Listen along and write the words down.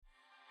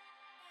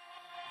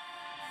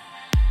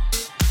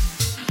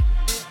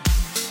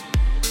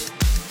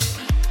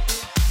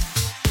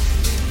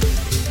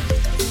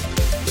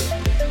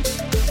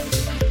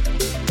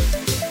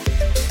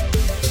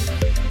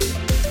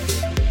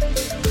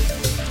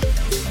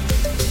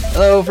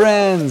Hello,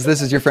 friends. This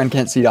is your friend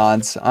Kent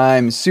Seedodds.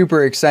 I'm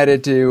super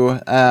excited to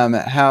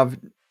have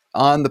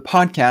on the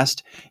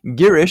podcast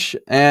Girish,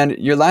 and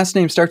your last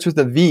name starts with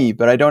a V,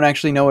 but I don't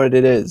actually know what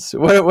it is.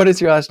 What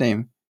is your last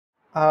name?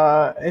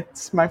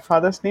 It's my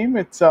father's name.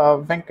 It's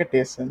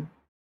Venkatesan.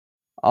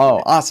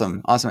 Oh,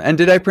 awesome, awesome. And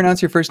did I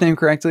pronounce your first name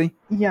correctly?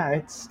 Yeah,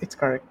 it's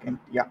correct. And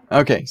yeah,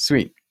 Okay,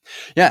 sweet.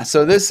 Yeah,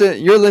 so this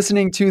you're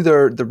listening to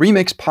the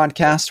Remix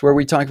podcast where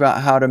we talk about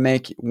how to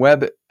make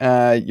web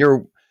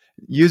your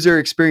user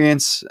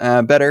experience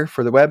better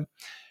for the web.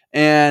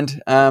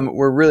 And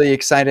we're really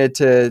excited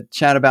to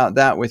chat about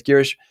that with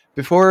Girish.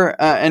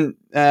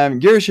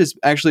 Girish has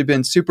actually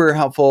been super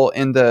helpful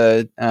in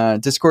the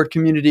Discord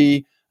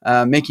community,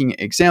 making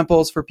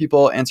examples for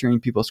people, answering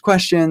people's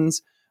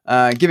questions,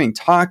 giving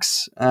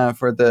talks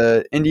for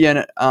the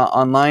Indian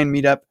online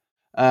meetup.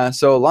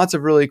 So lots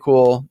of really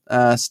cool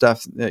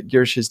stuff that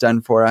Girish has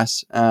done for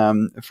us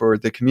for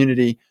the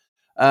community.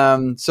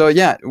 So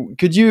yeah,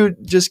 could you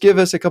just give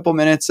us a couple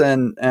minutes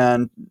and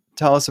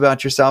tell us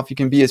about yourself? You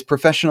can be as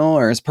professional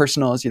or as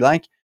personal as you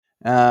like.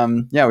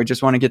 Yeah, we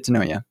just want to get to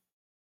know you.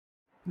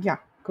 yeah,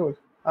 cool.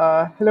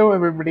 Hello,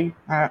 everybody.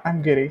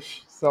 I'm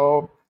Girish.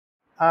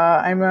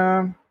 I'm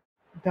a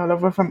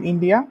developer from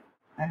India,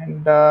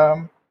 and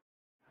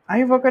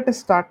I work at a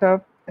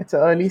startup. It's an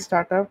early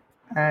startup,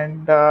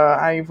 and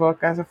I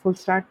work as a full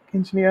stack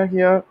engineer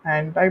here.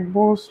 And I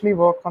mostly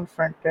work on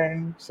front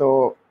end,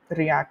 so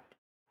React.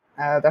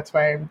 That's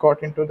why I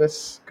got into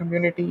this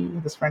community,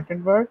 this front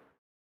end work,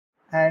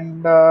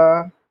 and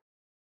I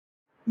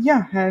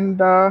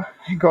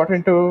got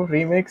into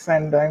Remix,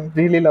 and I'm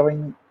really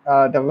loving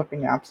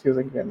developing apps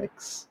using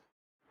Remix.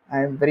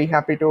 I'm very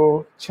happy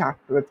to chat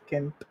with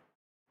Kent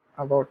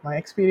about my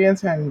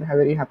experience, and I'm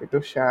very happy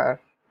to share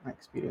my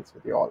experience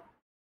with you all.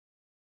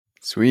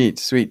 Sweet,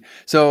 sweet.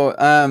 So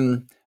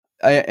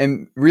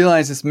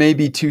realize this may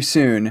be too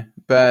soon,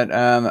 but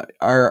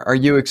are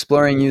you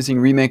exploring using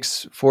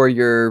Remix for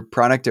your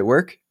product at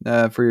work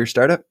for your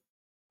startup?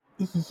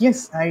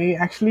 Yes, I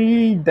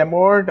actually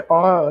demoed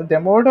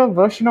a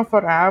version of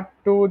our app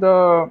to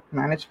the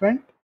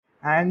management,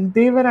 and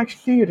they were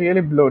actually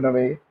really blown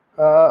away.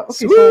 Okay,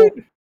 Sweet. so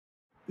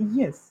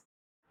yes.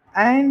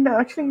 And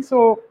actually,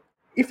 so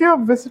if you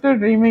have visited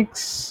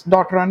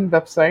Remix.run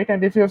website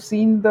and if you have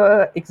seen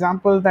the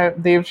example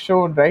that they've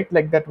shown, right,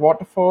 like that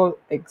waterfall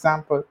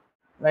example,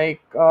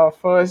 like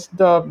first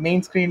the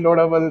main screen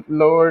loader will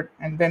load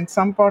and then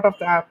some part of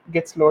the app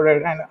gets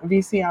loaded, and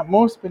we see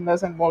more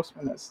spinners and more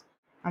spinners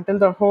until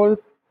the whole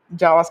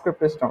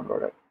JavaScript is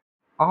downloaded.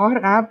 Our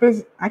app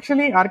is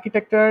actually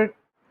architected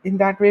in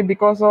that way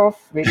because of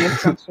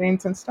various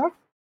constraints and stuff.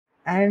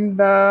 And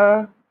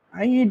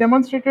I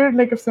demonstrated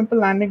like a simple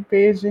landing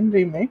page in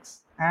Remix,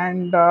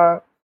 and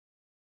that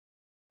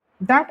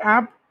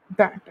app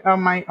that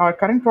my our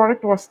current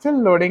product was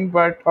still loading,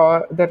 but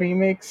the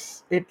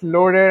Remix it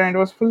loaded and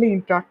was fully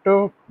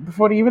interactive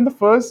before even the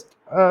first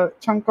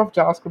chunk of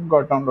JavaScript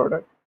got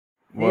downloaded.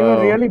 They were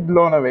Whoa. really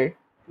blown away.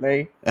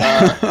 Like,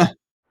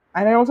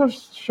 and I also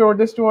showed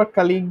this to our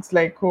colleagues,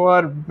 like who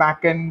are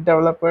backend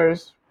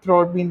developers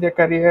throughout in their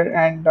career,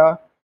 and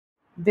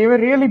they were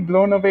really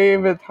blown away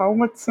with how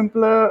much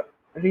simpler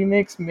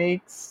Remix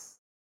makes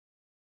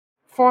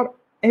for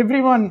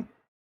everyone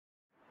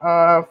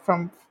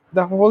from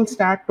the whole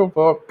stack to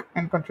work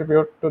and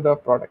contribute to the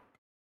product.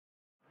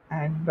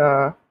 And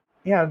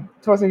yeah,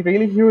 it was a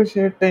really huge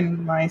hit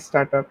in my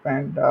startup,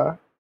 and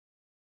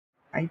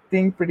I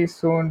think pretty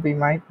soon we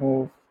might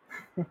move,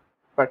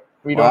 but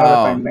we don't have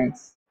a Wow.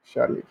 timelines,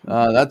 surely.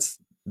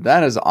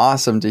 That is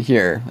awesome to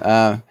hear.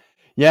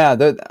 Yeah,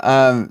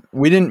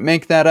 we didn't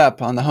make that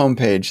up on the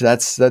homepage.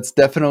 That's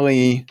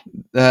definitely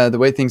the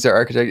way things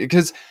are architected.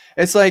 Because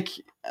it's like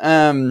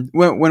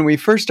when we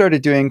first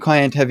started doing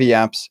client heavy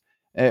apps,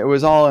 it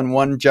was all in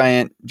one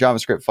giant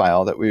JavaScript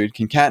file that we would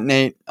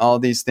concatenate all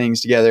these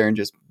things together and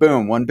just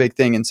boom, one big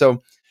thing. And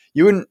so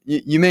you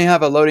may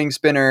have a loading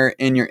spinner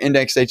in your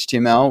index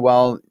HTML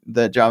while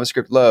the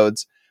JavaScript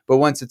loads, but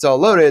once it's all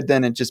loaded,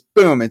 then it just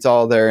boom, it's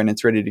all there and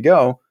it's ready to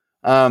go.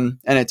 And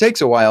it takes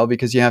a while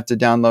because you have to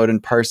download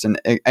and parse and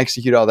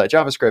execute all that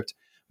JavaScript.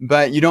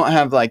 But you don't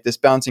have like this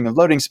bouncing of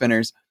loading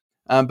spinners.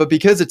 But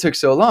because it took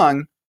so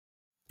long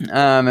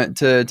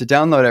to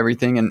download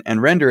everything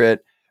and render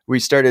it, we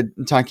started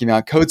talking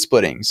about code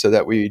splitting so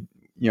that we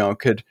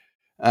could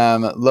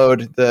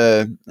load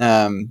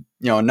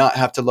not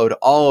have to load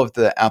all of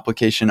the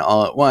application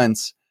all at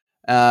once.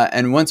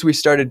 And once we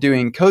started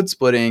doing code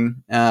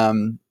splitting,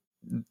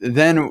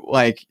 then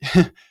like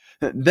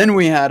then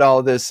we had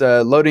all this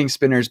loading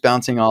spinners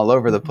bouncing all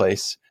over the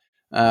place.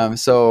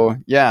 So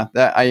yeah,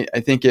 I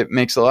think it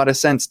makes a lot of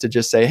sense to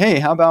just say, hey,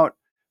 how about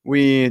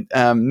we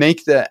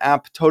make the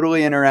app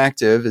totally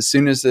interactive as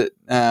soon as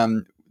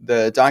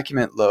the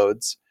document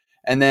loads,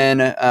 and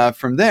then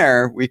from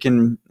there we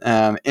can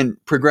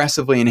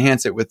progressively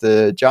enhance it with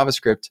the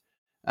JavaScript,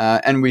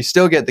 and we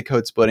still get the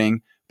code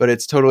splitting, but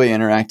it's totally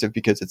interactive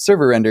because it's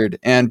server rendered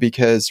and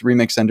because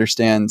Remix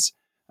understands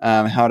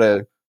how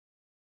to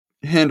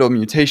handle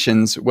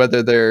mutations,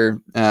 whether they're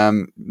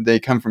they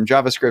come from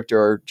JavaScript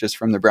or just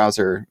from the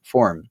browser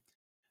form.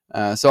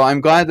 So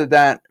I'm glad that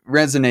that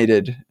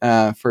resonated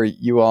for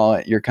you all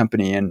at your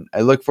company, and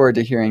I look forward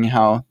to hearing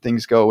how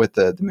things go with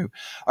the move.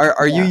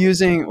 Are you Yeah.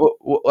 using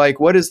like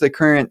what is the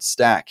current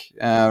stack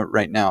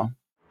right now?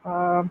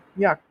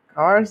 Yeah,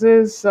 ours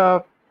is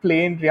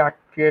plain React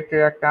Create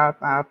React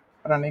app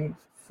running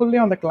fully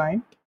on the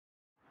client.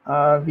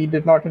 We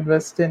did not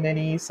invest in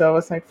any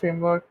server-side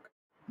framework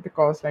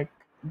because like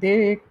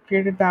they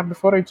created that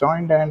before I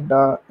joined, and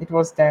it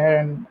was there,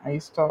 and I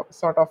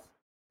sort of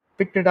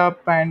picked it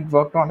up and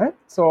worked on it.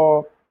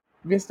 So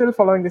we're still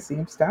following the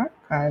same stack,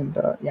 and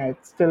yeah,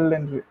 it's still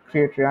in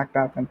Create React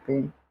app and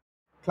plain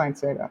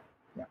client-side app.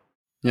 Yeah.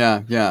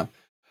 Yeah, yeah.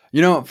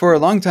 You know, for a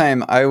long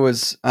time, I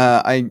was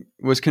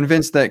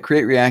convinced that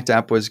Create React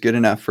app was good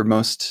enough for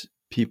most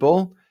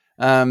people,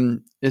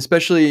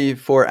 especially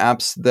for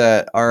apps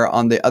that are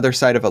on the other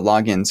side of a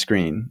login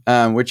screen,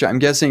 which I'm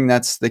guessing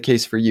that's the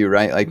case for you,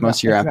 right? Like Yeah, most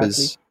of your app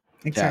exactly. is,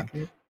 yeah.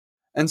 Exactly.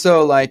 And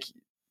so, like,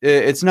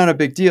 it's not a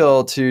big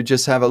deal to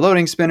just have a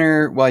loading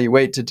spinner while you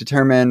wait to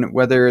determine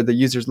whether the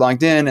user's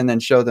logged in and then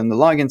show them the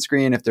login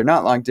screen if they're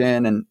not logged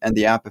in and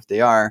the app if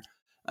they are,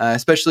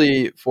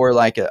 especially for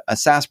like a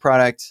SaaS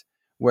product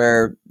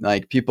where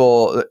like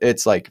people,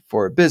 it's like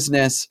for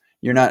business,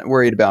 you're not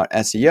worried about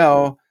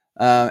SEO.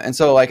 And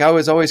so, like, I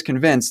was always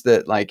convinced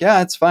that, like,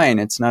 yeah, it's fine,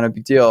 it's not a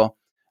big deal.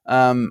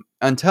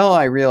 Until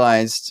I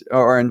realized,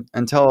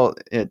 until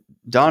it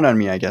dawned on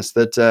me, I guess,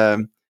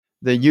 that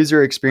the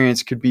user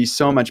experience could be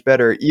so much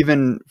better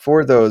even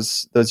for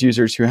those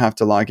users who have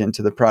to log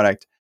into the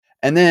product.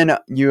 And then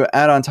you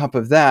add on top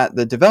of that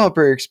the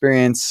developer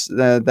experience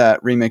that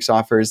Remix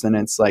offers, then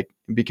it's like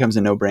it becomes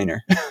a no-brainer.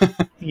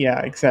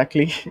 Yeah,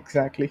 exactly.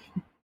 Exactly.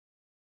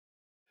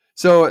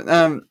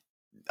 So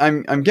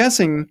I'm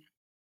guessing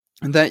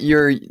that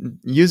your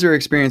user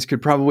experience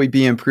could probably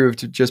be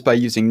improved just by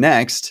using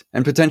Next,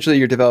 and potentially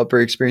your developer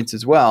experience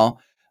as well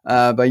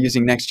by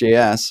using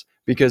Next.js,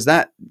 because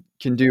that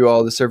can do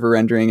all the server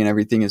rendering and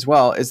everything as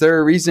well. Is there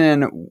a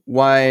reason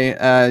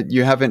why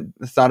you haven't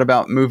thought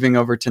about moving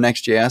over to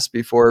Next.js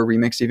before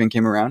Remix even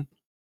came around?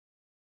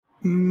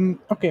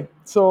 Okay,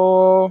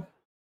 so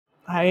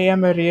I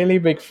am a really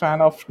big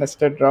fan of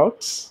nested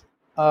routes.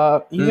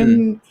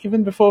 Mm,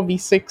 Even before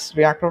V6,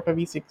 React Router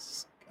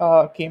V6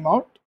 came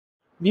out,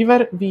 we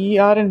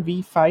are in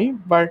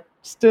V5, but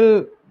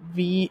still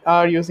we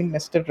are using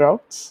nested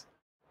routes.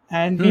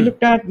 And we hmm,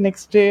 looked at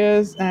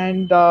Next.js,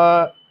 and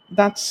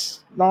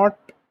that's not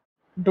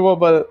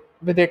doable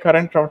with their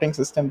current routing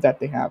system that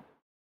they have.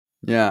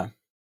 yeah.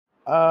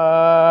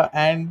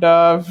 And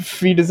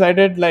we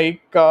decided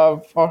like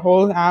our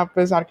whole app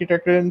is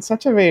architected in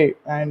such a way,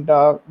 and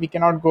we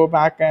cannot go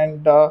back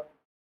and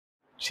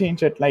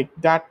change it. Like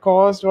that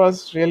cost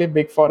was really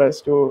big for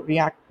us to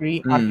Mm,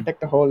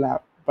 re-architect the whole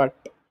app. But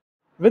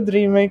with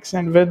Remix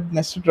and with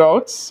nested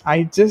routes,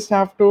 I just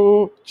have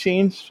to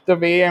change the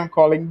way I'm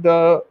calling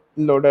the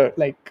loader.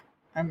 Like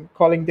I'm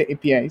calling the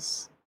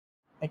APIs.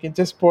 I can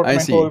just port I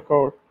my whole see.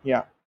 code.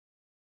 Yeah.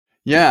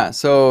 Yeah,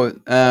 so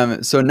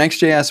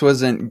Next.js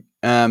wasn't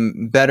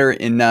better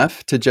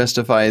enough to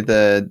justify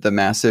the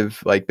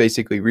massive, like,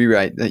 basically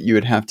rewrite that you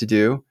would have to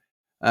do,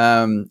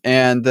 and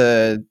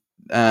the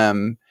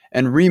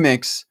and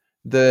Remix,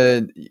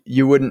 the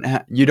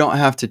you don't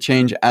have to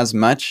change as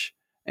much,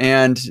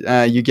 and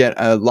you get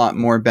a lot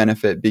more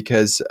benefit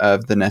because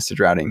of the nested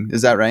routing.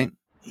 Is that right?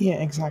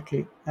 Yeah,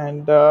 exactly.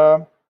 And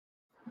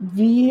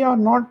we are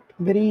not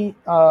very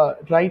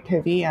write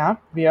heavy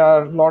app. We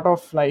are a lot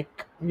of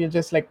like we are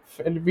just like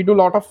we do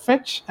a lot of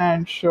fetch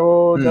and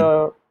show Hmm.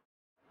 the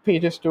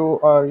pages to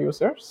our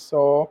users.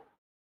 So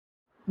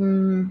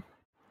mm,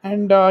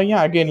 and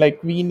yeah, again,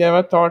 like we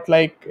never thought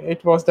like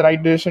it was the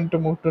right decision to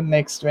move to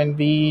Next when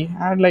we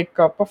had like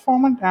a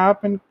performant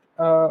app and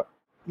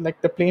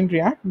like the plain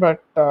React,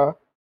 but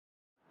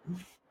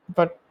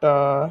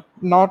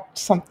not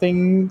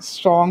something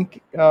strong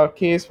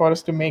case for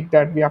us to make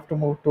that we have to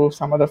move to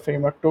some other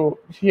framework to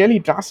really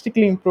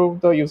drastically improve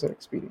the user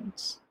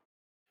experience.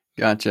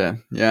 Gotcha.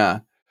 Yeah.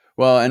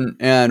 Well,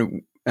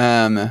 and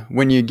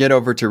when you get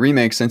over to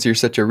Remix, since you're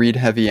such a read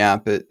heavy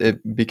app,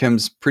 it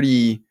becomes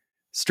pretty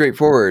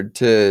straightforward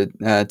to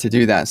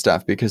do that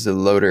stuff because of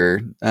the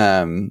loader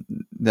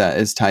that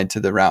is tied to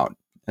the route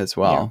as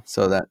Yeah. well.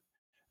 So that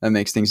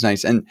makes things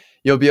nice, and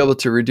you'll be able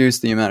to reduce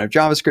the amount of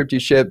JavaScript you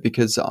ship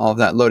because all of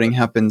that loading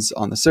happens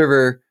on the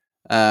server.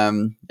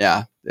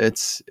 Yeah,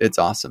 it's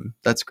awesome.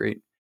 That's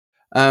great.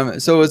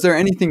 So was there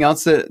anything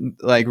else that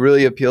like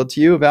really appealed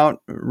to you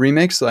about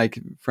Remix, like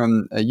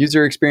from a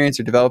user experience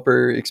or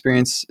developer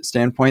experience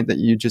standpoint that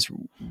you just,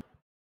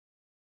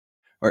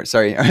 or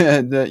sorry,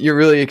 that you're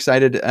really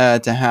excited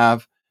to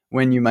have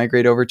when you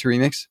migrate over to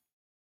Remix?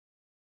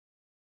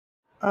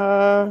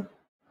 Uh,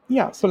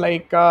 yeah. So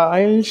like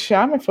I'll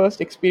share my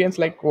first experience,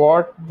 like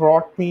what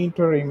brought me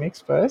into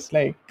Remix first.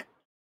 Like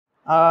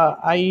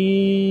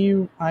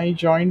I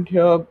joined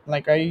here,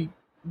 like I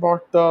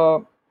bought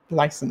the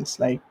license,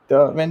 like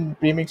the when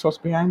Remix was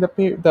behind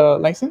the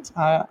license.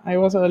 I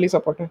was an early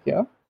supporter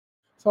here.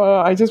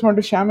 So I just want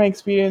to share my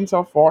experience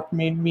of what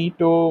made me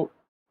to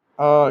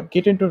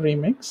get into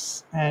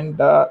Remix. And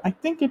I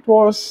think it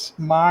was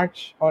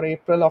March or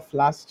April of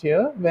last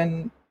year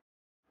when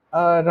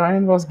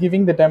Ryan was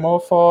giving the demo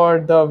for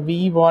the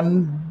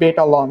V1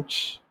 beta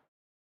launch.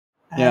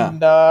 Yeah.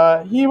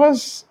 And he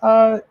was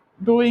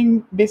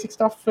doing basic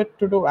stuff with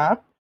To Do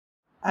app.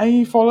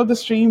 I followed the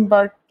stream,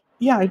 but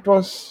yeah, it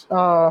was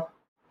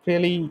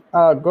really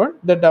good.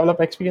 The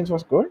developer experience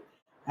was good,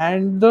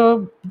 and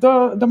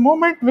the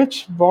moment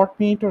which brought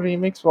me to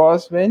Remix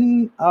was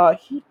when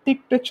he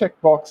ticked a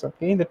checkbox.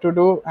 Okay, in the To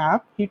Do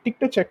app, he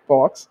ticked a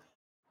checkbox,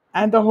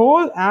 and the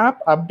whole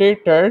app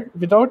updated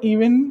without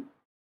even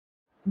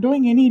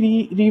doing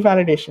any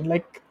revalidation.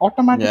 Like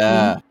automatically,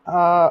 Yeah.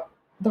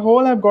 the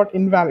whole app got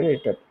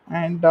invalidated,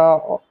 and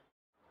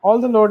all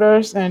the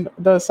loaders and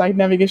the site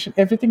navigation,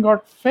 everything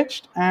got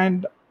fetched,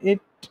 and it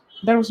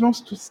there was no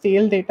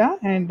stale data,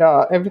 and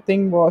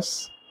everything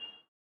was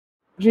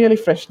really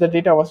fresh. The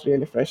data was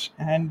really fresh,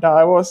 and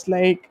I was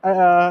like,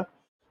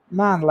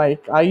 man,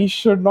 like I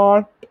should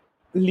not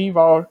leave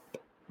out,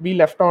 be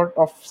left out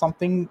of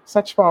something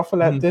such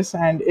powerful as Mhm. this,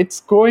 and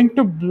it's going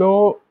to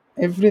blow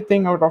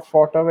everything out of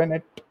water when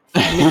it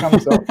finally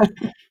comes out.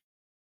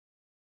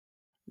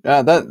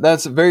 Yeah,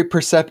 that's very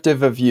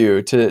perceptive of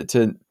you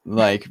to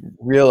like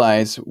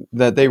realize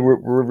that they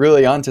were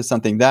really onto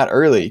something that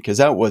early, because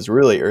that was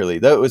really early.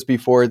 That was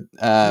before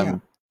Yeah.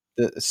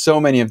 so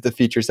many of the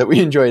features that we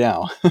enjoy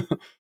now.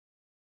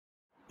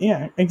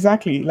 Yeah,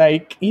 exactly.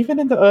 Like even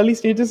in the early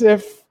stages,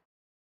 if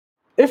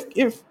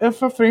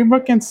a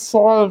framework can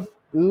solve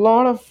a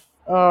lot of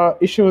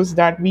issues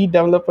that we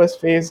developers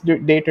face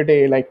day to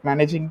day, like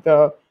managing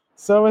the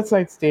server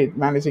side state,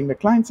 managing the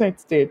client side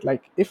state,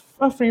 like if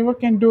a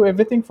framework can do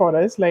everything for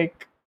us,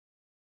 like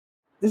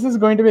this is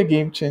going to be a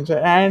game changer.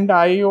 And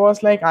I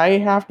was like, I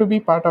have to be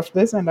part of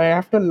this, and I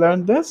have to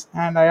learn this,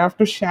 and I have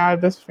to share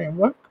this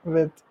framework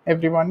with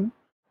everyone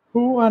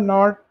who are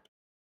not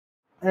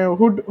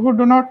who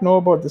do not know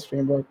about this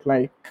framework.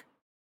 Like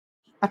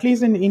at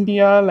least in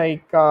India,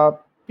 like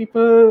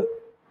people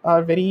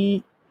are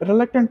very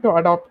reluctant to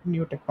adopt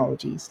new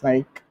technologies.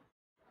 Like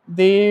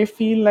they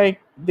feel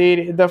like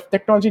the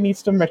technology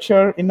needs to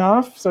mature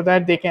enough so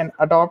that they can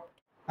adopt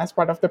as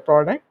part of the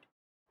product.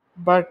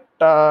 But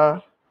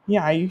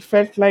yeah, I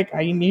felt like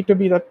I need to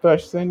be that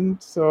person,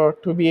 so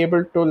to be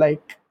able to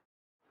like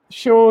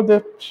show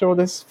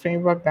this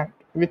framework that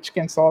which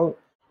can solve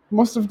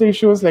most of the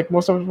issues like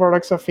most of the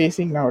products are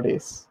facing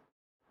nowadays.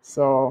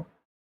 So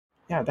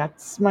yeah,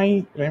 that's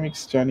my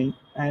remix journey,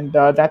 and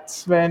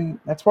that's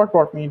what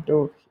brought me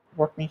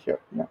here.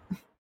 Yeah.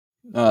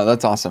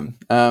 That's awesome.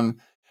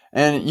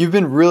 And you've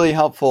been really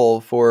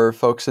helpful for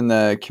folks in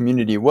the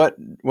community. What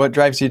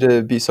drives you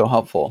to be so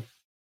helpful?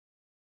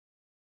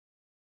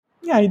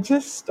 Yeah, I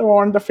just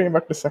want the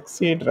framework to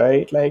succeed,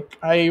 right? Like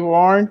I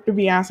want to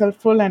be as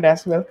helpful and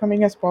as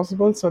welcoming as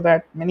possible so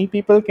that many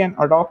people can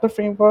adopt the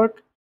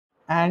framework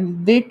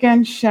and they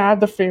can share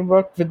the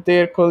framework with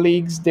their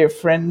colleagues, their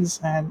friends,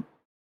 and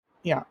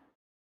yeah,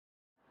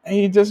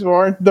 I just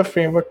want the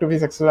framework to be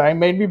successful. I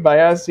might be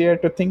biased here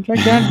to think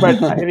like that,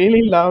 but I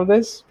really love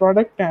this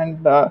product,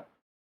 and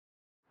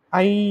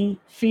I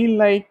feel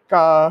like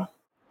I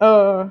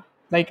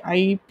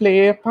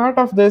play a part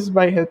of this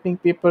by helping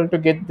people to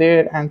get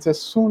their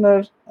answers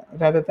sooner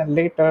rather than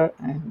later,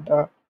 and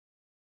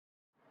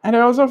I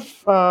also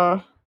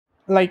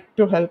like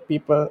to help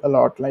people a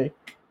lot, like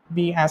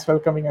be as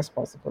welcoming as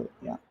possible.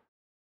 Yeah.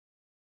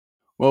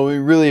 Well, we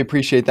really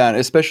appreciate that,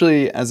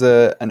 especially as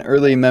an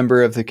early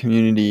member of the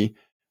community.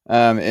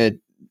 It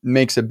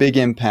makes a big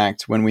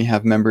impact when we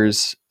have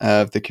members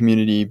of the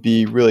community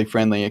be really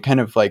friendly. It kind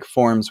of like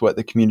forms what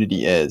the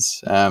community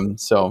is.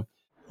 So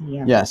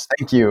Yeah. yes,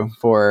 thank you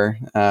for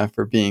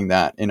being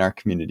that in our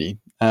community.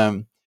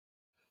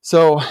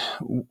 So,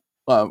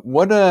 what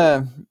what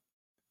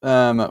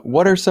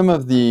are some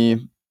of the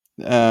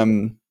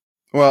um,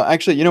 well,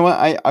 actually, you know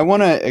what? I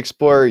want to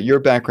explore your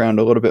background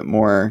a little bit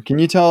more. Can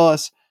you tell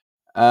us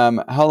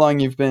how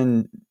long you've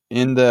been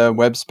in the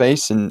web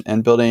space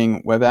and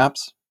building web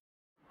apps?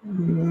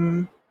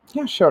 Mm,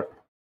 yeah, sure.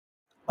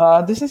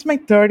 This is my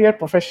third year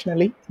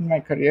professionally in my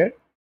career,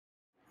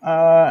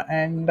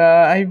 and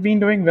I've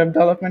been doing web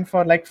development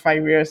for like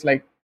 5 years,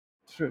 like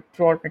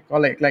throughout my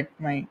college, like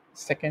my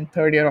second,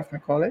 third year of my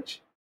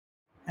college,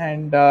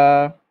 and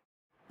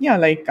yeah,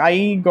 like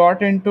I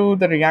got into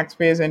the React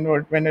space and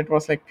when it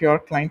was like pure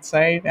client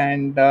side,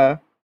 and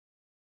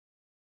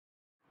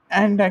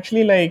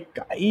actually like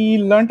I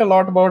learned a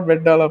lot about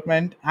web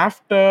development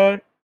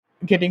after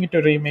getting into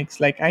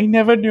Remix. Like I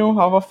never knew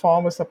how a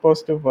form was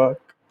supposed to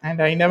work,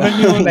 and I never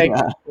knew like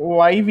Yeah.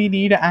 why we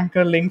need an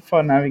anchor link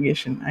for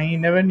navigation. I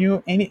never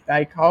knew any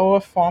like how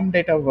a form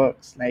data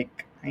works.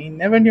 Like I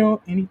never knew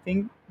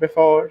anything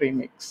before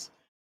Remix,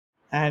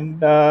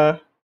 and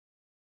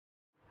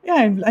yeah,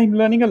 I'm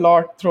learning a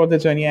lot through the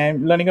journey.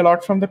 I'm learning a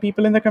lot from the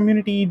people in the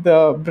community,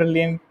 the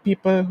brilliant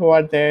people who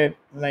are there.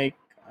 Like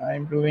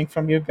I'm learning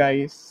from you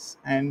guys,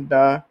 and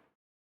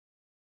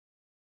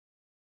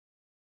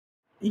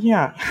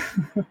Yeah.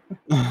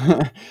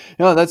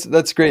 No,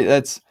 that's great.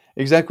 That's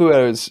exactly what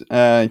I was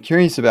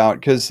curious about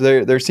because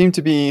there seem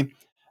to be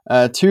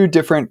two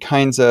different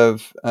kinds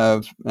of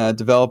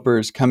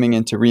developers coming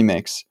into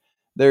Remix.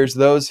 There's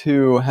those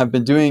who have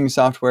been doing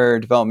software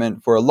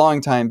development for a long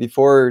time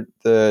before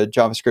the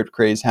JavaScript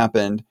craze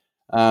happened,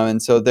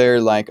 and so they're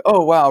like,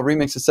 "Oh wow,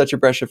 Remix is such a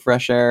breath of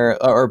fresh air,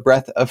 or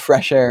breath of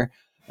fresh air."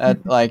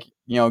 Like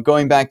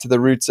going back to the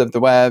roots of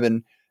the web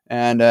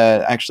and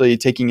actually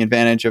taking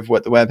advantage of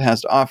what the web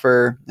has to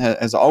offer,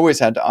 has always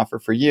had to offer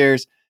for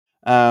years.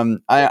 I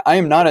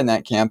am not in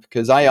that camp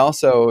because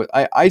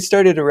I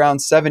started around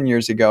 7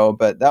 years ago,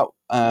 but that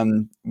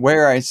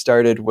where I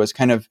started was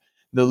kind of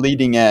the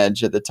leading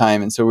edge at the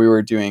time, and so we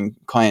were doing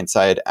client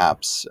side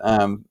apps,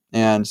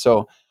 and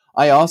so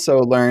I also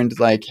learned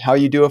like how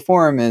you do a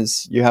form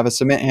is you have a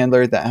submit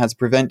handler that has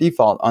prevent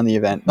default on the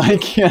event,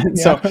 like and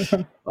Yeah.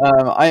 so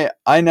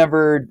I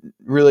never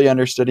really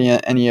understood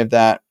any of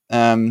that.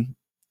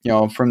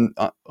 From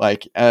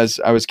like as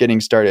I was getting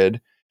started,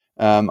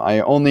 I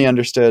only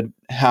understood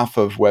half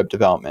of web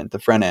development, the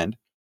front end,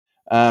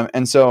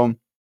 and so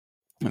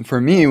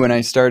for me, when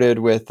I started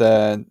with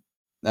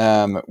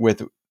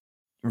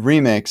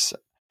Remix,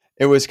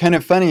 it was kind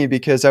of funny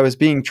because I was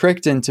being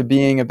tricked into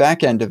being a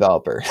backend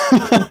developer.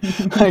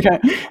 Like I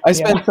Yeah.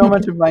 spent so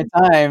much of my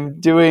time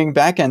doing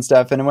backend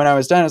stuff, and when I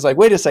was done, I was like,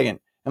 "Wait a second,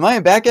 am I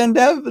a backend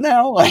dev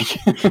now?" Like,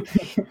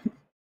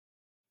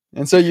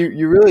 and so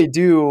you really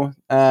do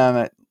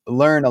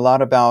learn a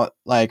lot about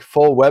like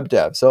full web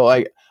dev. So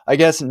like I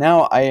guess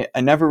now I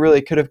never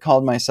really could have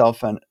called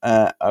myself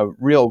a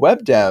real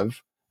web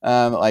dev,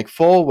 like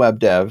full web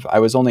dev. I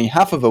was only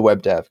half of a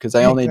web dev because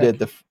I only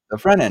did Exactly. the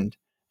front end.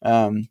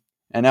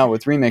 And now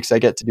with Remix, I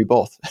get to do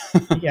both.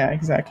 Yeah,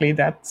 exactly.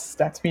 That's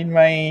been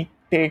my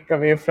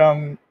takeaway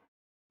from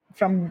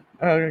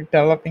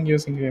developing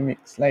using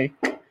Remix. Like,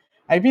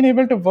 I've been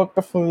able to work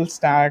the full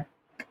stack.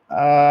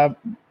 Uh,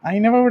 I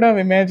never would have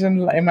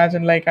imagined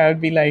like I would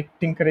be like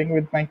tinkering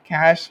with my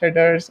cache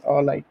headers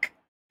or like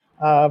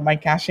my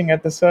caching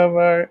at the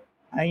server.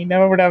 I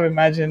never would have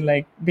imagined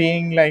like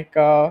being like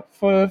a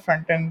full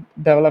front end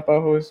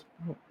developer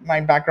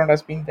my background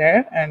has been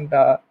there, and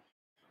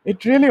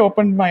it really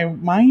opened my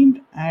mind,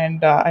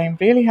 and I'm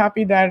really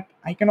happy that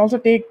I can also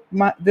take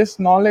this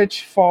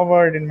knowledge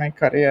forward in my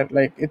career.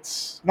 Like,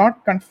 it's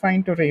not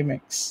confined to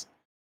Remix.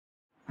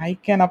 I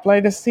can apply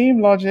the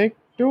same logic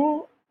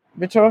to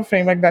whichever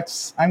framework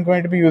that's I'm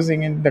going to be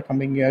using in the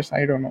coming years.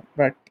 I don't know,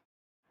 but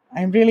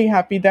I'm really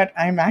happy that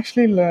I'm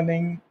actually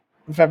learning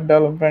web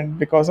development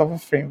because of a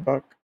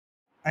framework.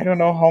 I don't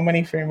know how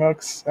many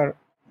frameworks are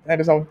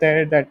that is out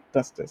there that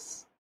does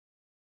this.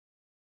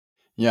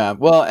 Yeah,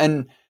 well,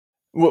 and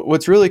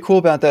what's really cool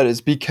about that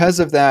is because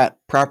of that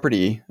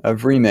property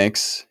of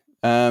Remix,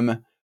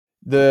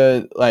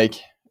 the like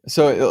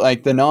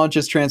like the knowledge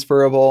is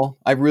transferable.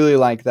 I really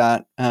like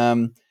that,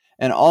 and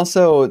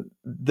also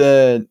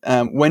the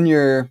when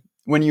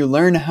you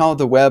learn how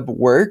the web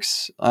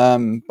works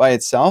by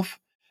itself,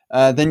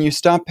 then you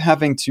stop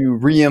having to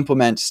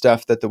re-implement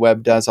stuff that the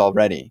web does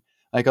already.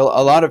 Like a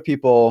lot of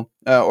people,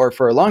 or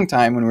for a long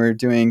time when we were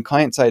doing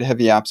client-side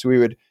heavy apps,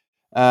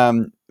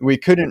 we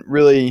couldn't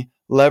really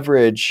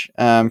leverage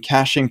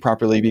caching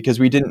properly because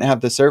we didn't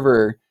have the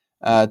server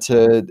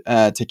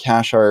to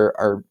cache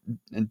our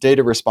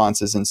data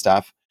responses and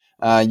stuff.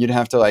 You'd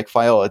have to like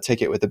file a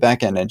ticket with the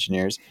backend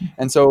engineers,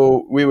 and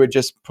so we would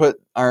just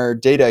put our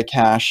data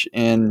cache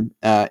in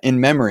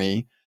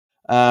memory,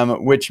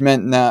 which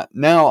meant that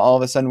now all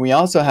of a sudden we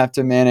also have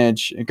to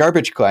manage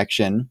garbage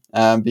collection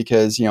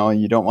because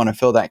you don't want to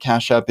fill that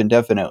cache up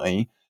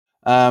indefinitely,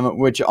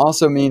 which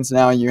also means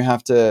now you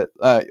have to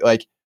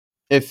like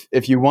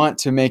if you want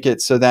to make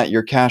it so that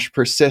your cache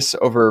persists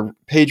over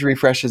page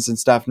refreshes and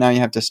stuff, now you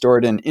have to store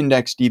it in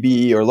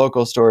IndexedDB or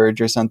local storage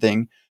or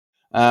something,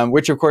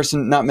 which of course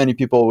not many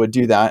people would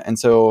do that. And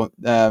so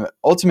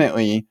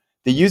ultimately,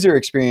 the user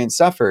experience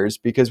suffers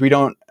because we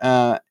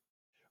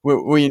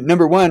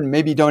number one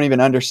maybe don't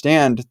even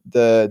understand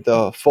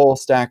the full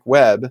stack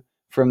web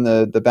from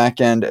the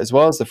back end as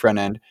well as the front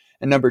end,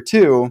 and number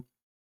two,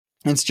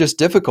 it's just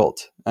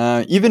difficult.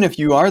 Even if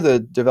you are the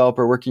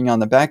developer working on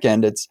the back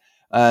end, it's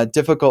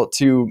difficult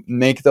to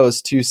make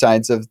those two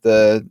sides of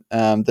the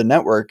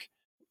network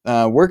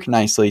work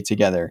nicely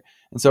together.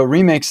 And so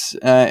Remix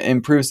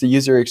improves the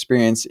user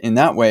experience in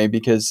that way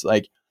because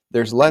like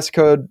there's less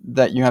code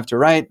that you have to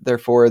write,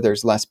 therefore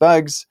there's less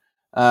bugs,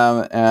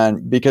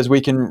 and because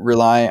we can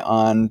rely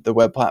on the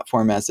web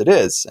platform as it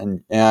is,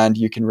 and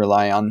you can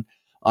rely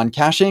on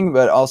caching,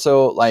 but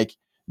also like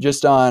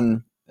just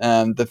on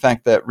the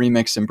fact that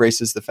Remix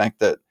embraces the fact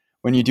that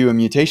when you do a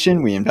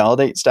mutation, we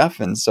invalidate stuff,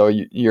 and so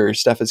your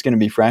stuff is going to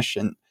be fresh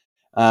and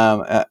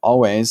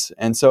always.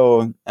 And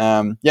so,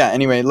 yeah.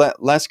 Anyway,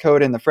 less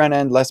code in the front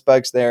end, less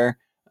bugs there,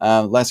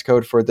 less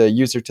code for the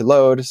user to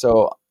load.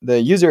 So the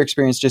user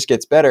experience just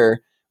gets better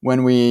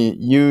when we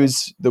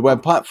use the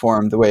web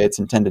platform the way it's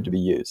intended to be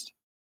used.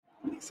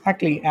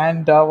 Exactly.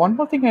 And one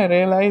more thing I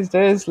realized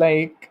is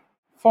like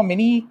for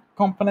many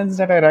components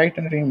that I write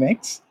in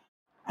Remix,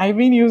 I've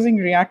been using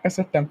React as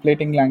a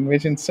templating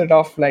language instead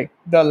of like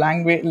the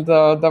language,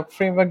 the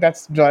framework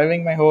that's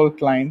driving my whole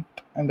client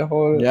and the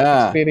whole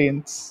Yeah.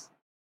 experience.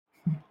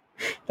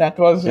 That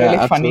was Yeah, really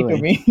funny to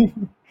absolutely. me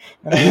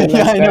when I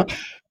Yeah, realized I know. that.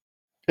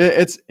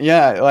 It's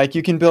yeah, like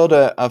you can build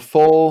a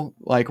full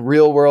like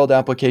real world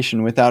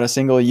application without a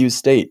single use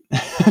state.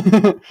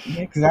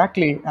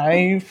 Exactly.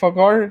 I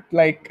forgot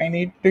like I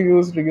need to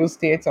use reuse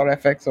states or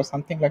effects or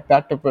something like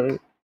that to build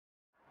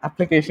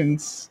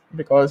applications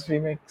because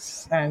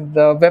Remix and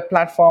the web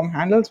platform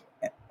handles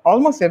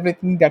almost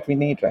everything that we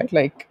need, right?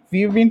 Like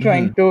we've been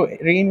trying Mhm. to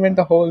reinvent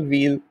the whole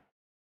wheel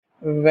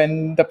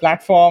when the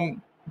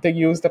platform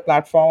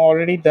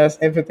already does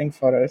everything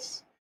for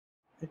us.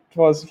 It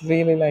was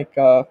really like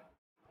a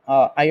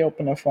eye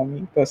opener for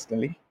me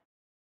personally.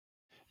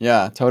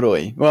 Yeah,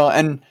 totally. Well,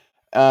 and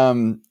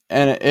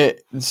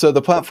it so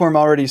the platform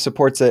already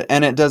supports it,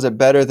 and it does it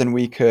better than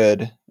we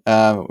could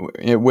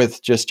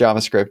with just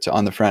JavaScript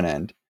on the front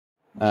end.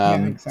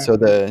 Yeah, So exactly.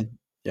 the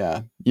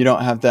yeah, you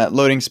don't have that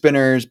loading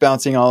spinners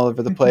bouncing all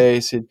over the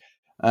place.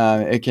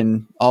 It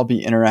can all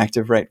be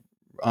interactive right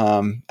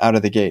out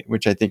of the gate,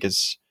 which I think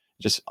is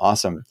just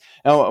awesome.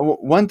 Now,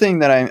 one thing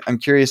that I'm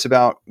curious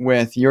about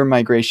with your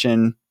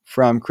migration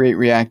from Create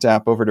React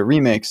App over to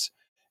Remix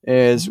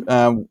is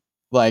Mhm.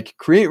 like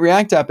Create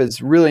React App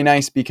is really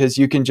nice because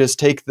you can just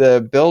take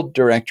the build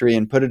directory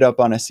and put it up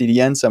on a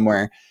CDN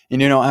somewhere,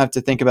 and you don't have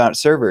to think about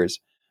servers.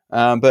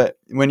 But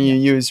when you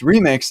Yeah. use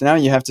Remix, now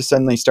you have to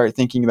suddenly start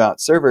thinking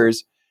about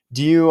servers.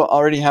 Do you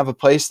already have a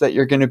place that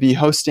you're going to be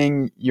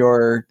hosting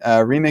your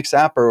Remix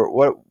app, or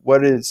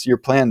what is your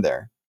plan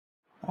there?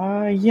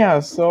 Yeah,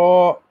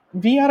 so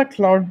we are a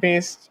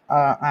cloud-based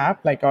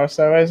app. Like our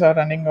servers are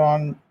running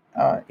on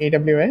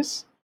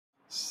AWS.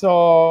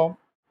 So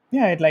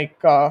yeah,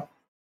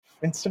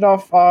 instead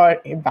of our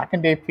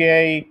backend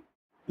API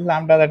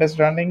Lambda that is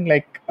running,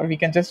 like we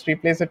can just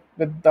replace it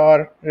with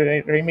our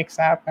Remix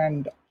app,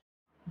 and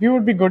we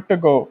would be good to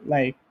go.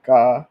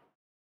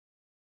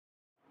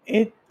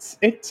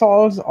 It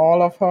solves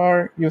all of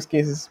our use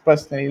cases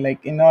personally,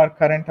 like in our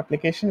current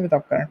application with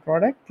our current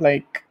product,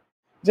 like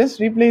just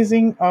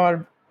replacing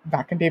our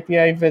backend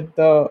API with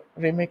the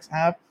Remix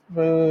app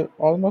will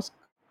almost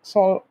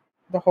solve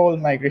the whole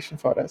migration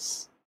for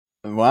us.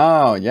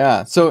 Wow,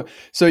 yeah. So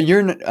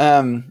you're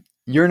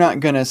not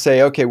going to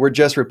say, okay, we're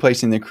just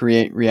replacing the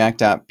Create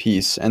React app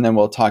piece, and then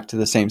we'll talk to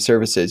the same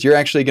services. You're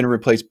actually going to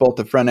replace both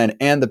the front end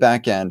and the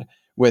back end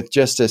with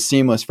just a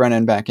seamless front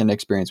end back end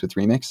experience with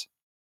Remix.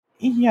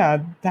 Yeah,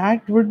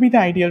 that would be the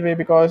ideal way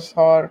because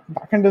our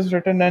backend is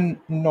written in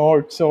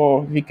Node,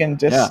 so we can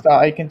Yeah. just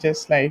I can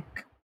just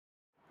like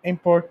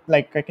import,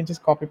 like I can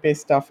just copy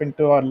paste stuff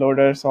into our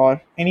loaders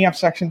or any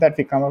abstraction that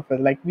we come up with.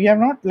 Like we have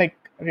not like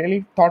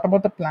really thought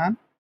about the plan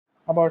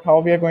about how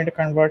we are going to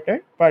convert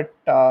it, but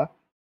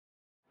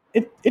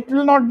it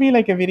will not be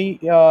like a very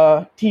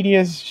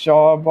tedious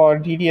job or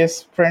tedious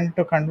sprint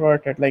to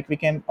convert it. Like we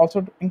can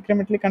also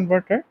incrementally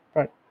convert it,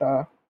 but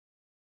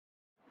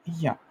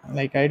yeah,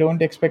 like I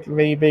don't expect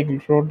very big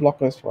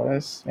roadblockers for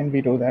us when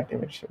we do that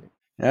eventually.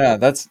 Yeah,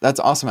 that's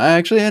awesome. I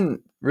actually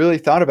hadn't really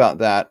thought about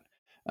that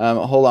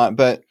a whole lot,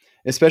 but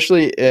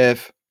especially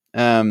if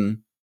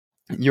um,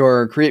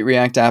 your Create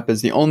React app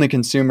is the only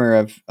consumer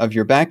of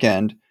your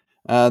backend,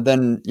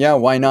 then yeah,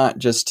 why not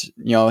just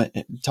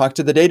talk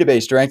to the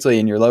database directly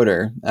in your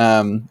loader,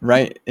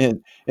 right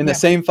in the Yeah,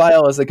 same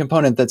file as the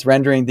component that's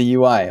rendering the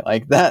UI,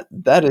 like that.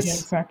 That yeah,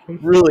 is exactly.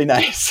 really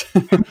nice.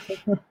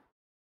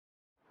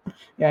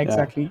 Yeah, Yeah.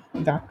 exactly.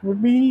 That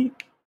would be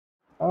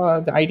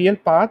the ideal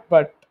path,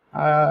 but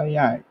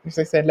yeah, as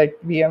I said, like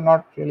we have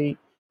not really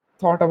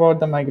thought about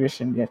the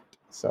migration yet.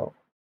 So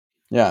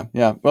Yeah,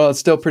 yeah. Well, it's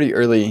still pretty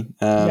early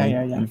yeah,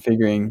 yeah, yeah. in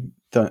figuring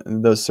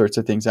those sorts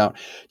of things out.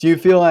 Do you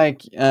feel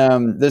like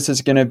this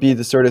is going to be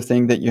the sort of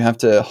thing that you have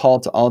to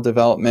halt all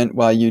development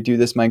while you do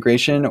this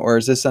migration, or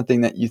is this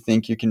something that you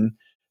think you can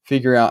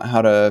figure out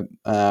how to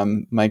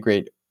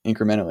migrate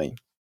incrementally?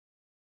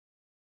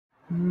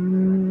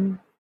 Mm,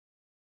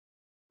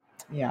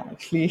 yeah,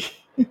 actually,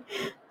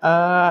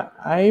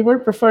 I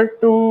would prefer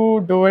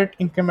to do it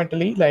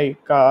incrementally. Like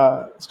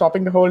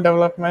stopping the whole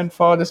development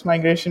for this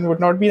migration would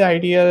not be the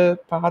ideal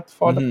path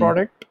for the Hmm.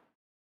 product.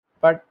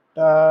 But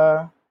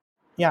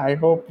yeah, I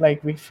hope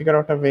like we figure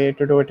out a way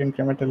to do it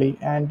incrementally,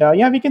 and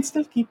yeah, we can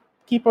still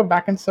keep a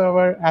backend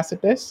server as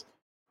it is,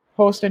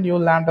 host a new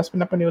lambda,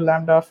 spin up a new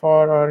lambda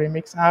for our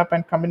Remix app,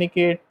 and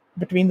communicate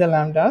between the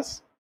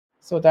lambdas,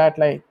 so that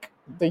like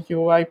the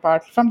UI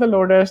part from the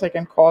loaders, I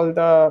can call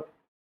the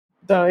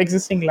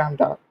existing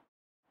lambda.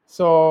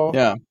 So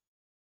Yeah,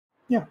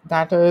 yeah,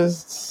 that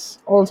is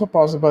also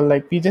possible.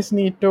 Like we just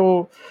need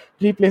to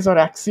replace our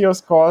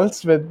Axios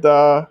calls with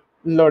the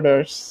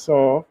loaders.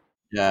 So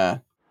yeah,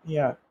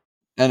 yeah,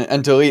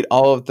 and delete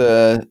all of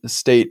the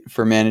state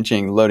for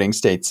managing loading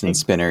states and ex-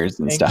 spinners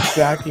and stuff.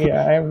 exactly.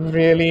 I'm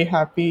really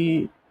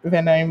happy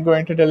when I'm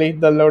going to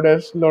delete the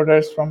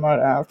loaders from our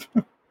app.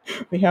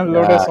 We have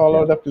Yeah, loaders all yeah,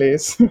 over the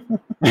place.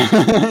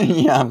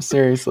 yeah.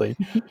 Seriously.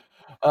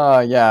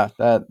 Yeah,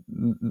 that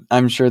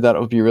I'm sure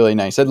that'll be really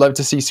nice. I'd love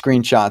to see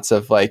screenshots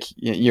of like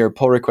your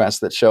pull requests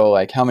that show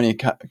like how many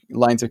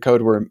lines of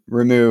code were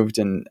removed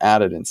and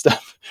added and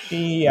stuff.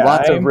 Yeah,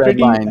 Lots of red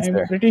lines I'm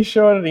there. pretty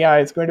sure. Yeah,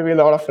 it's going to be a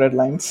lot of red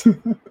lines.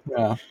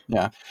 Yeah,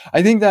 yeah.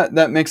 I think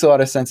that makes a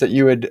lot of sense that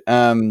you would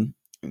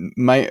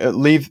might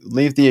leave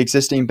the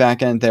existing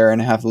backend there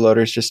and have the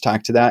loaders just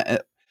talk to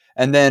that,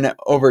 and then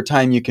over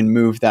time you can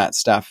move that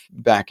stuff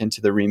back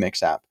into the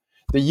Remix app.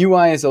 The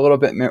UI is a little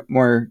bit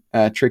more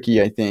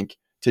tricky, I think,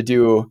 to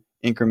do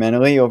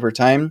incrementally over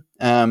time.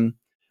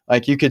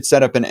 Like you could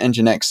set up an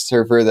Nginx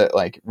server that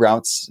like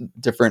routes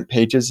different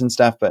pages and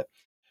stuff, but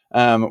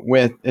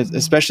with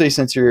especially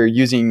since you're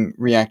using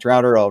React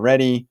Router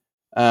already,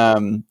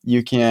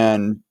 you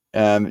can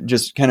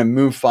just kind of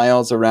move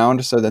files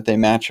around so that they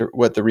match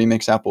what the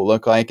Remix app will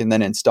look like, and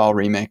then install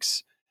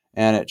Remix,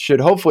 and it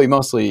should hopefully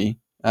mostly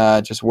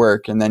just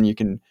work. And then you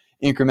can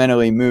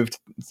incrementally move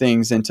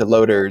things into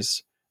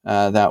loaders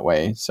that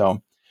way.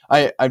 So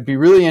I'd be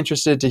really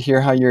interested to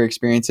hear how your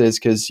experience is,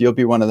 because you'll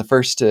be one of the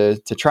first to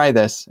try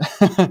this.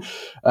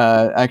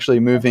 Actually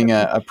moving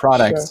a Sure.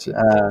 product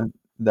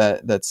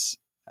that's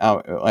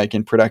out like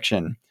in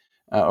production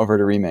over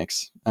to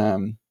Remix.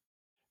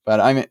 But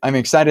I'm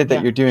excited that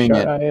Yeah, you're doing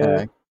sure.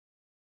 it.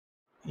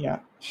 Yeah,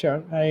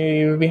 sure.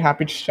 I will be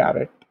happy to share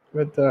it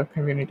with the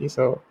community.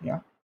 So yeah.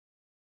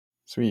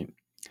 Sweet.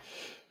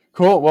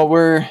 Cool. Well,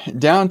 we're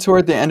down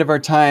toward the end of our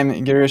time.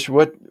 Girish,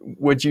 what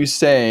would you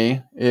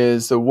say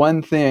is the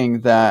one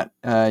thing that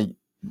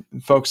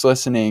folks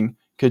listening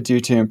could do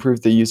to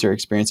improve the user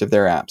experience of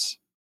their apps?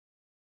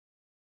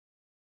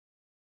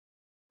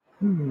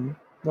 The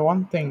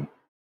one thing.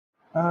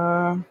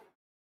 Uh,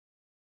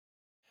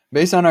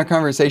 Based on our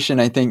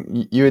conversation, I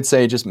think you would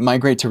say just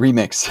migrate to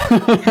Remix.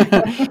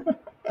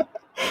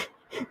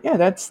 yeah,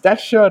 that's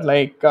sure.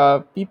 Like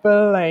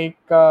people like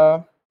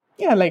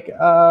yeah, like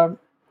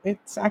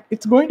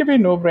it's going to be a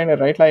no brainer,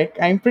 right? Like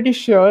I'm pretty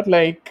sure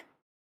like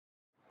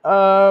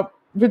uh,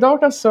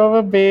 without a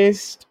server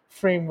based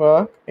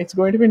framework, it's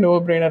going to be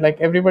no brainer. Like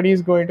everybody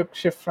is going to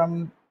shift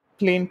from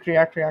plain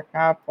React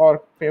app or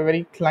a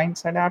very client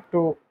side app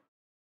to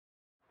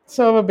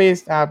server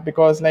based app,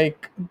 because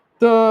like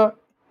the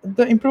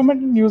the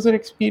improvement in user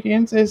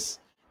experience is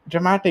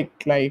dramatic.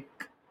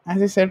 Like as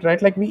I said,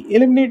 right, like we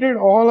eliminated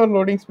all our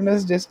loading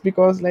spinners just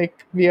because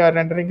like we are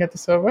rendering at the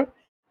server,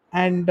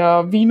 and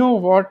we know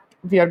what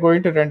we are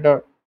going to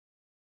render.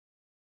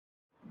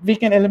 We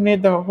can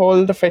eliminate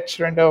the fetch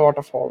render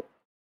waterfall.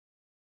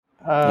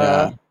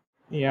 Yeah.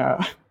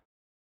 Yeah.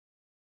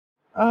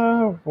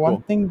 One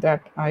Cool. thing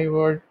that I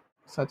would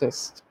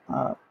suggest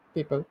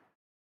people.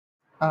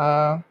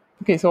 Uh,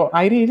 okay, so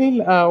I really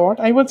what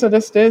I would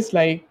suggest is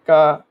like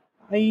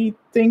I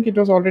think it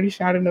was already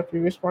shared in the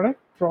previous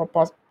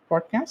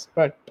podcast,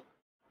 but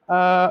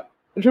uh,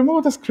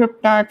 remove the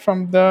script tag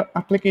from the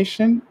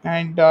application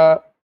and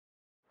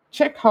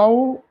check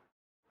how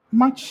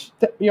much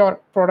your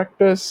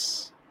product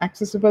is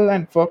accessible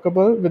and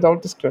workable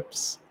without the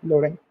scripts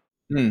loading.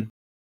 Hmm.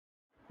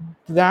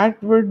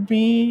 That would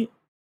be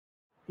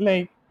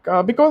like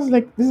because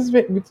like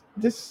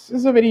this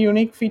is a very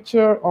unique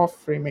feature of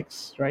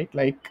Remix, right?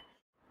 Like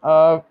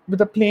with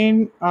the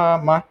plain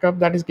markup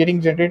that is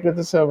getting generated with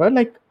the server,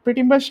 like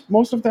pretty much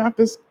most of the app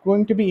is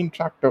going to be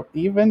interactive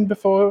even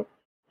before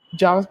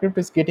JavaScript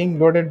is getting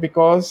loaded,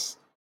 because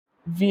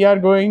we are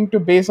going to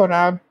base our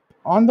app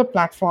on the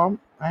platform,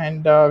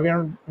 and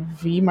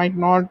we might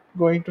not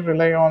going to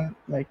rely on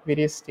like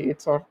various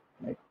states or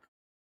like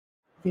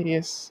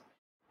various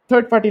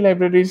third party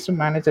libraries to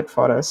manage it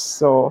for us.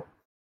 So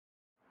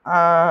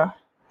uh,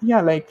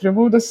 yeah, like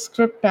remove the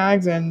script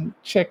tags and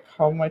check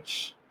how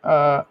much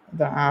the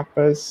app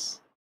is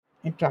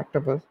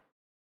interactable.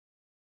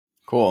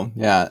 Cool.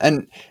 Yeah.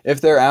 And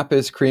if their app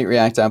is Create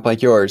React app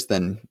like yours,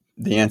 then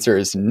the answer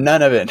is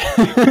none of it.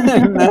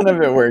 None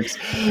of it works.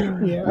 Yeah,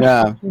 Yeah.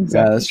 Yeah, that's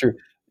exactly. true.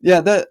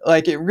 Yeah, that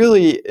like it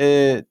really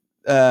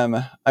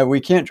we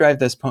can't drive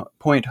this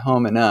point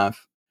home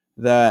enough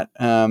that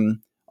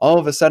all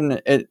of a sudden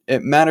it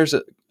matters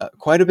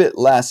quite a bit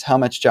less how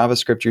much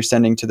JavaScript you're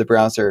sending to the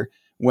browser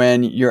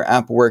when your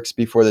app works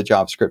before the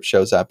JavaScript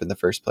shows up in the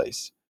first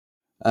place.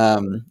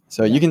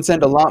 So you Yeah, can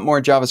send a lot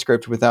more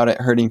JavaScript without it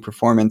hurting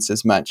performance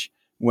as much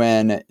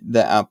when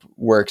the app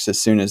works as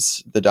soon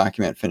as the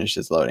document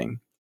finishes loading.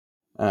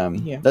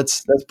 yeah,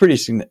 That's pretty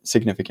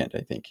significant,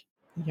 I think.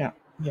 yeah,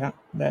 yeah.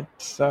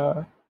 That's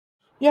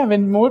yeah.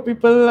 When more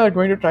people are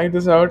going to try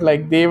this out,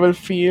 like they will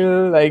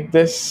feel like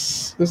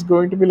this is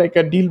going to be like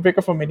a deal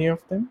breaker for many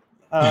of them.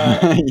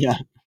 Uh, Yeah,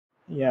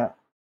 yeah,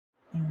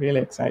 I'm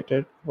really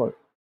excited about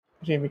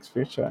Remix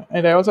future,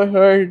 and I also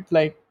heard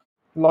like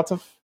lots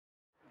of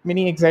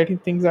many exciting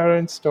things are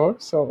in store.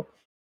 So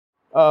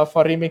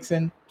for Remix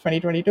in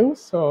 2022.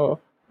 So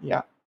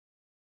yeah,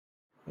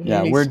 yeah,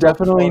 really we're stoked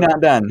definitely for it.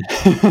 not done.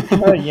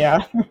 Yeah,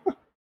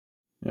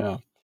 Yeah,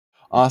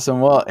 awesome.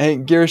 Well, hey,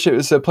 Girish, it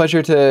was a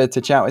pleasure to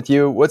chat with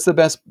you. What's the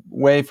best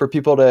way for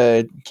people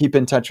to keep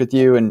in touch with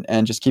you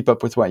and just keep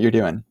up with what you're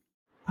doing?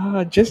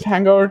 Just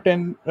hang out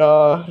in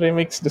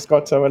Remix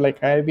Discord server.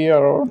 Like I'll be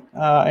around.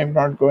 I'm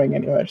not going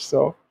anywhere.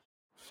 So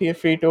feel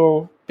free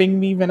to ping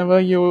me whenever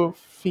you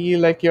feel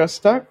like you're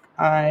stuck.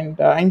 And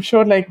I'm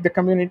sure like the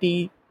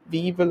community,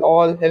 we will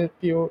all help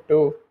you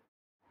to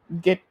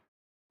get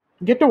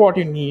get to what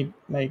you need.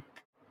 Like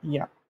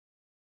yeah.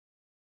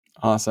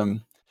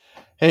 Awesome.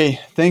 Hey,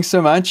 thanks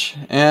so much.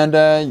 And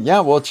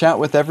yeah, we'll chat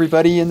with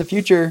everybody in the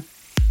future.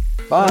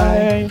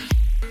 Bye. Bye.